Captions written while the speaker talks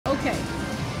Okay.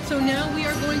 So now we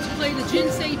are going to play the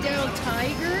Jinse Dao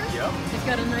Tiger. Yep. It's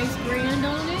got a nice brand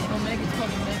on it. Omega, it's called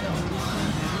Omega on this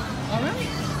one. All right.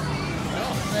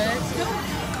 Let's go.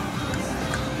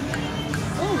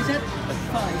 Oh, is that 5?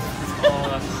 Oh,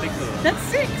 that's 6 of them. That's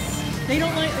 6. They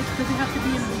don't like it because they have to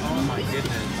be in the beginning. Oh my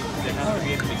goodness. They have to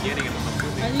be in the beginning of the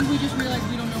movie. I think we just realized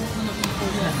we don't know what we're looking for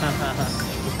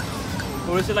yet.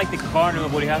 Or is it like the carnival,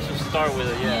 but he has to start with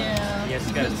it? Yeah. Yes,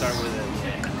 he's got to start with it.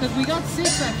 Because we got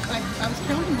 6, I was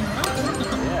counting them right.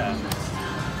 Yeah.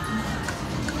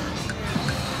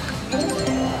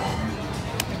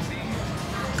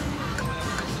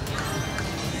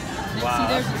 Wow. See,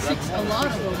 there's 6, a lot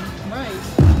of them. Right.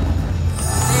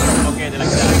 Okay, they're like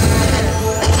that.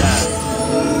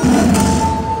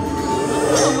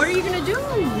 Oh, what are you going to do?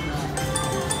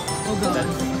 Oh, God.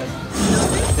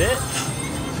 That's it?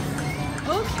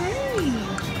 Okay.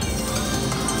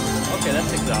 Okay,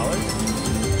 that's $6.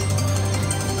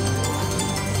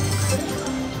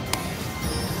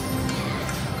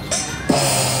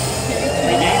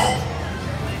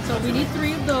 So we need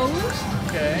 3 of those.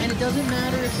 Okay. And it doesn't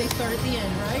matter if they start at the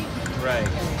end, right? Right.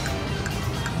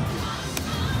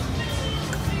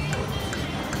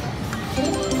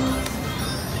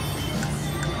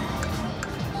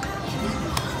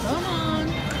 Come on.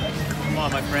 Come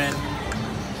on, my friend.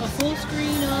 A full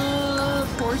screen of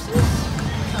horses,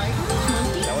 tigers,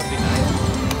 monkeys. That would be nice.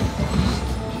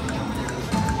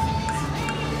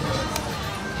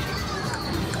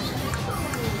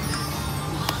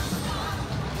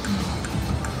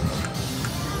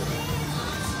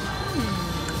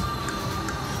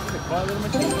 Quiet little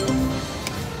machine.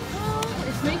 Well,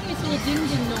 it's making its little ding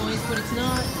ding noise, but it's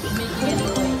not making any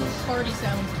like party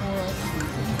sounds for us.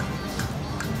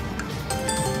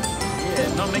 Yeah,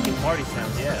 it's not making party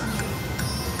sounds yet.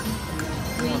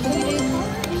 We need a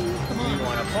party. Come on. We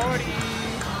want a party.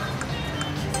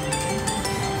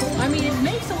 I mean, it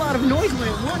makes a lot of noise when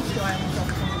it wants to. I haven't felt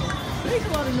it. It makes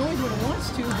a lot of noise when it wants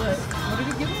to, but what did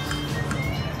it give us?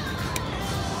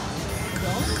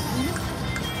 $1?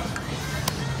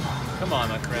 Come on,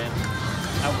 my friend.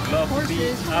 I would love to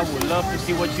see. I would love to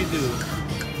see what you do.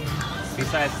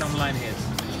 Besides some line hits.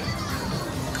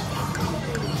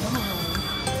 Come on.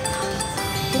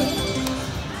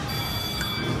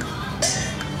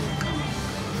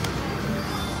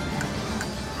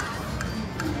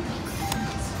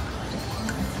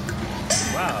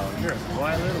 Wow, you're a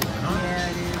quiet little one, huh?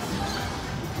 Yeah, it is.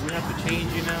 Do we have to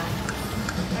change you now?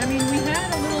 I mean, we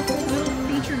had a little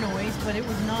feature noise, but it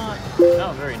was not.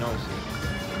 Not very noisy.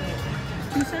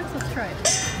 2 cents? Let's try it.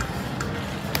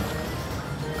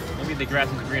 Maybe the grass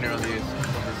is greener on these.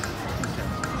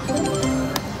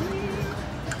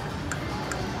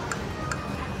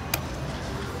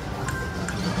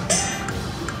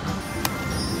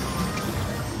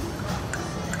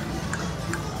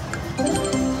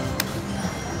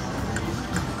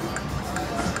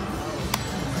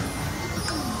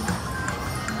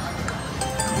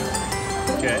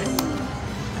 Okay.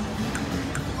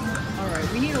 Alright,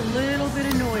 we need a little bit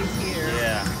of noise here.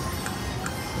 Yeah.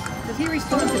 Does he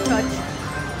respond to touch?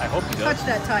 I hope he does. Touch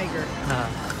that tiger.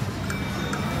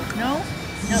 No?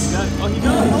 Oh, he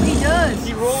does. Oh, he does.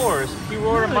 He roars. He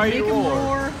roared a mighty Make him roar.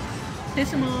 roar.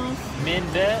 Piss him off. Min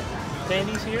bet.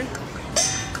 Sandy's here.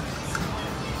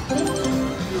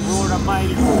 He roared a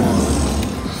mighty roar.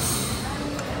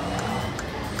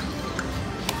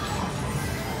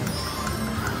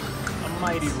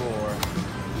 Mighty roar.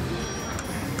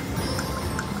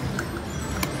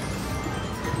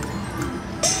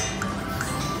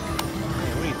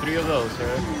 Man, we need 3 of those,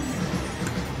 sir.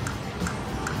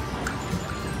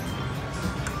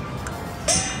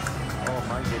 Oh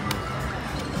my goodness.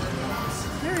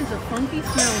 There is a funky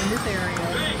smell in this area.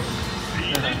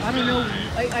 I don't know.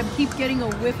 I keep getting a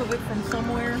whiff of it from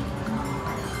somewhere.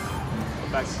 Go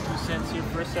back to 2 cents here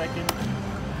for a second.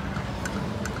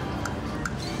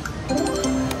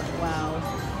 Wow.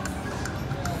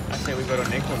 I say we go to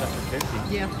Nichols after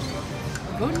 50. Yeah.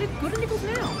 Go to Nichols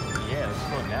now. Yeah, let's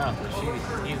go now.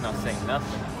 He's not saying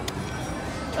nothing.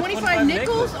 25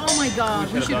 nickels? Oh my god,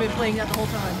 we should have been playing that the whole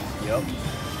time. Yep.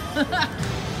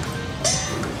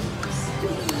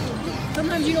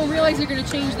 Sometimes you don't realize they're going to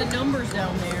change the numbers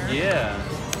down there. Yeah.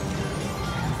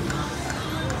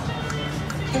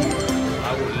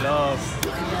 I would love.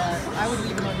 Yeah, I would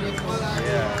leave them on nickels.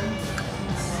 Yeah.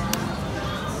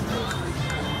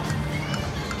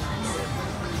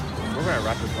 We're gonna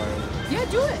rapid fire. Yeah,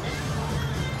 do it.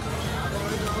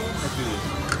 Let's do this.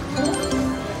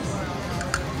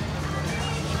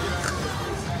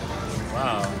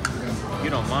 Wow. You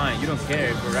don't mind. You don't care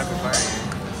if we're rapid firing.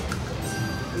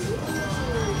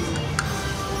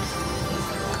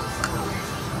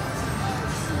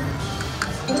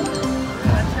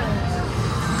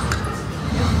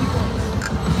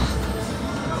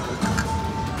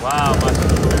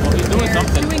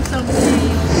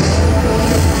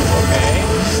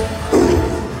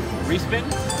 spin?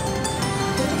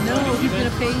 No, he's gonna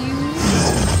pay you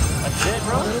That's it, a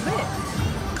bro? little bit.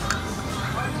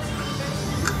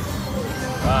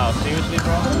 Wow, seriously,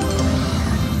 bro?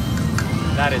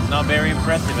 That is not very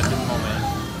impressive at this moment.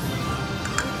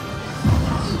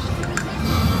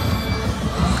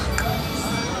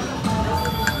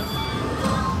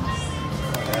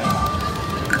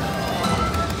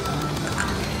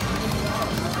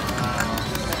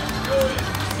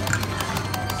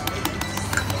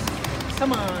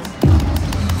 Come on.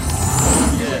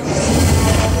 Yes.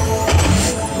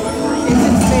 It's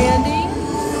expanding.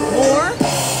 More.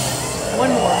 One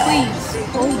more, please.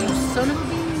 Oh, you son of a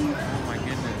bee. Oh my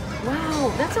goodness. Wow,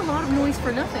 that's a lot of noise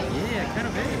for nothing. Yeah, kind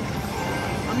of is.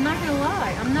 I'm not gonna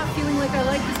lie. I'm not feeling like I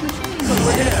like this machine, but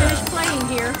we're gonna finish playing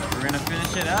here. We're gonna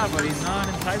finish it out, but he's not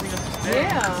enticing us to stay.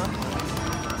 Yeah.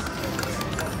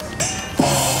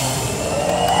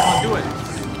 Come on, do it.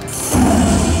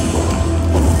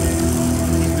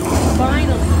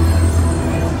 Finally. He's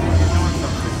doing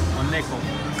something. On nickel.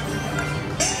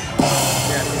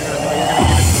 Yeah, he's gonna give it to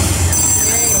us.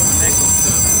 Yay. Nickel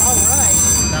too. All right.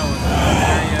 That was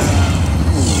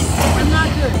It was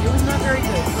not good. It was not very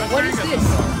good. What is this?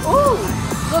 Ooh!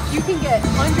 Look, you can get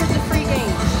hundreds of free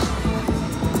games.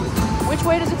 Which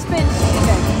way does it spin?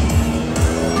 Okay.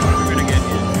 we're gonna get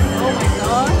hit. Oh my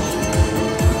gosh.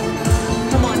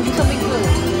 Come on, do something good.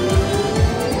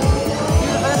 Do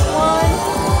the best one.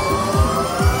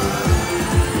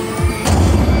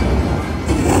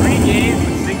 3 games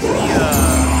with 60,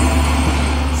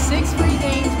 6 free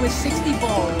games with 60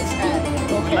 balls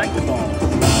added. I Okay. like the ball.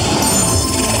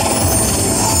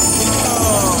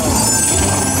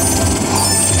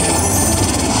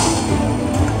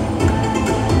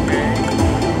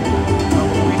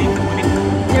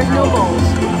 There's no balls.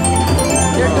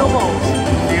 There's no balls.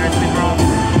 Seriously, bro?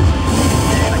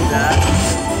 Yeah, like that.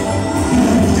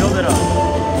 Build it up.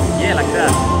 Yeah, like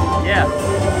that. Yeah.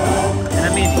 And a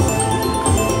mini.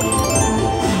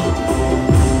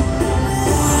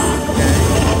 Okay.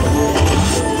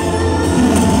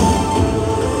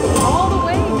 All the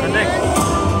way, man. Connect.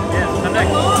 Yes, connect.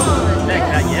 Come on. Connect.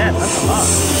 Yes. Yes, that's a lot.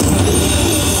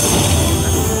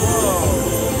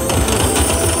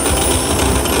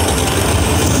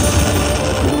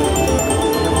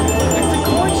 It's a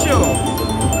corn show.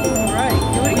 All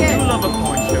right, do it We again. do love a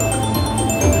corn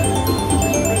show.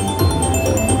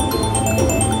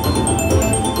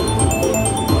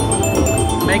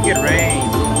 Make it rain.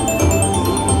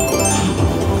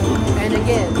 And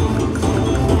again.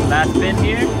 Last spin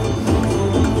here.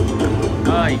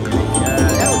 Ay,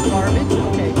 That was garbage.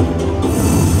 Okay.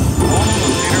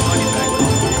 almost made our money back.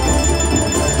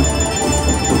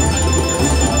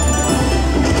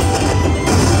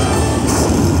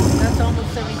 That's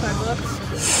almost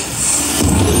 $75.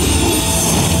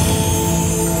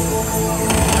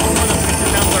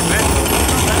 Sounds our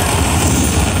best.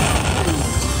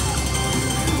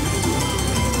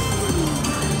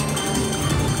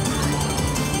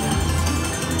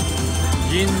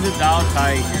 Jinse Dao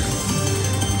Tiger.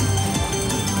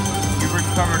 You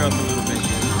recovered us a little bit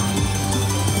here.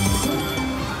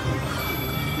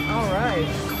 All right.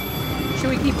 Should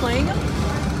we keep playing them?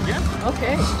 Yeah.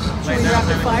 Okay. Should Lay we down rapid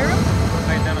 70 fire them?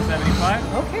 Lay down to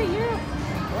 75. Okay, yeah.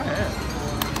 Go ahead.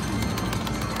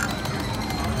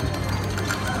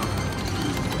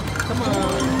 Come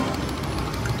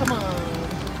on. Come on.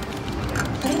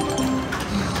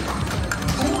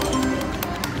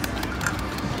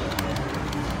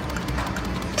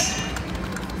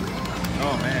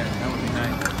 Oh man, that would be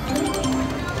nice.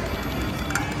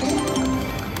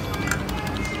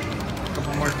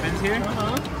 Couple more spins here.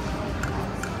 Uh-huh.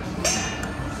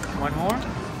 One more.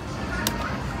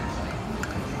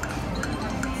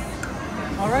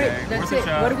 All right, Okay, that's worth a it.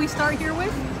 shot. What do we start here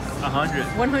with? 100.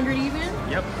 100 even?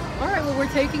 Yep. All right, well, we're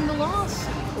taking the loss.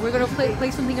 We're going to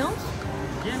play something else?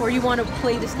 Yeah. Or you want to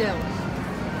play this down?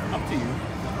 Up to you.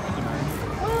 Doesn't matter.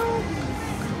 Well,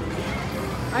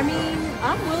 I mean,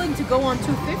 I'm willing to go on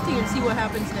 250 and see what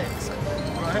happens next. Go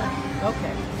ahead.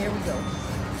 Okay, here we go.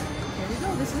 Here we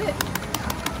go, this is it.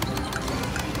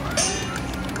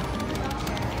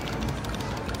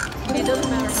 It doesn't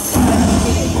matter how fast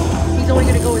it is. He's only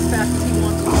going to go as fast as he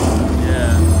wants to.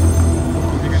 Yeah.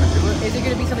 Is he gonna do it? Is it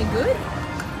going to be something good?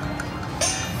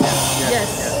 Yes. Yes.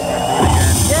 Yes. Do it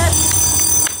again. Yes!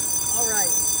 All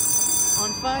right.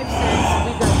 On 5 cents,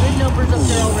 we've got good numbers up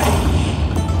there already.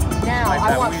 Now, Like I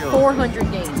that want wheel.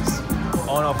 400 games.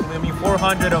 Oh no, I mean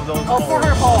 400 of those. Oh,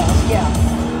 400 balls, yeah.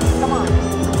 Come on.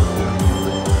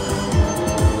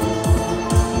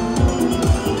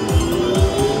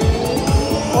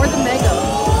 Or the mega,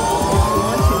 if you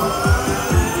want to.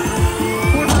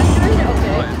 400?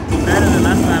 Okay. Better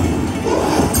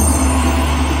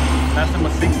one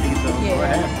was 60, so Yeah. go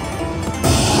ahead.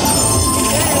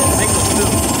 Okay. Take those two.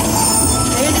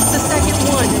 And it's the second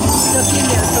one that's stuck in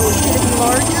there, so it's going to be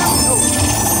larger. Oh.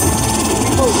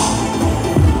 Remote.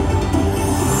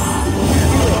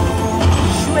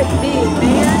 Do it big,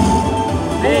 man.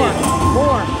 Big.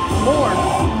 More.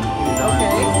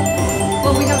 Okay.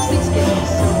 Well, we have 6 games,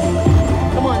 so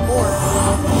come on, more.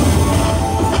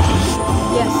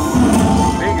 Yes.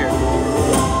 Bigger.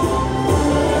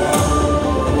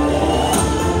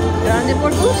 Grande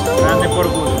por gusto. Grande por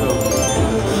gusto.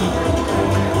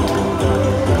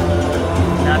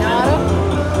 Nada.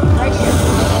 Right here.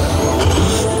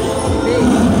 Big.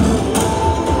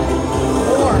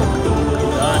 More.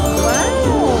 Done. Wow.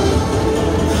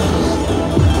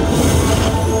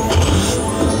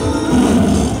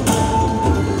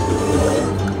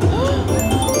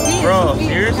 Bro, He is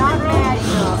seriously, not bro? bad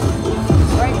enough.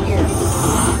 Right here.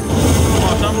 Come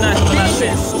on, something nice, something like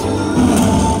this.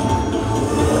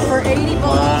 For 80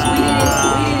 balls, we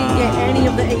didn't get any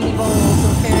of the 80 balls,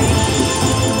 okay?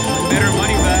 Better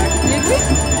money back. Did we?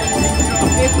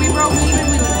 If we broke even,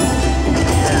 we lose.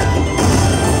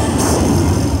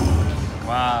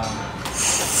 Wow.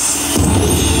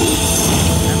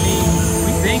 I mean,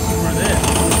 we thank you for this.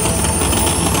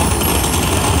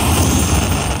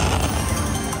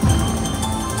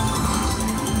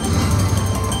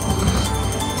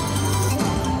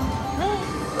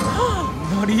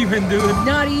 Not even, dude.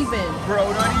 Not even.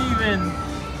 Bro, not even.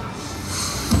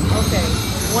 Okay.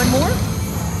 One more?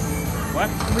 What?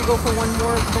 Do we go for one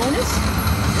more bonus?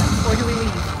 Or do we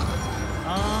leave?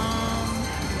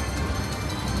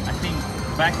 I think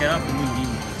back it up and we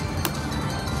leave.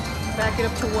 Back it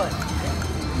up to what?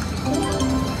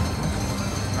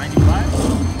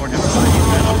 95? Or never mind.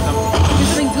 Do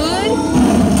something good?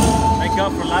 Make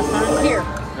up for last time? Here.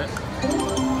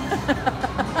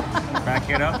 Back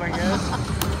it up, I guess.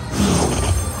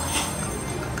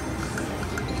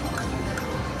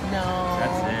 No.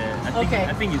 That's it. Okay.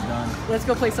 I think he's done. Let's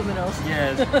go play something else.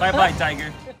 Yes. Bye-bye,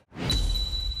 Tiger.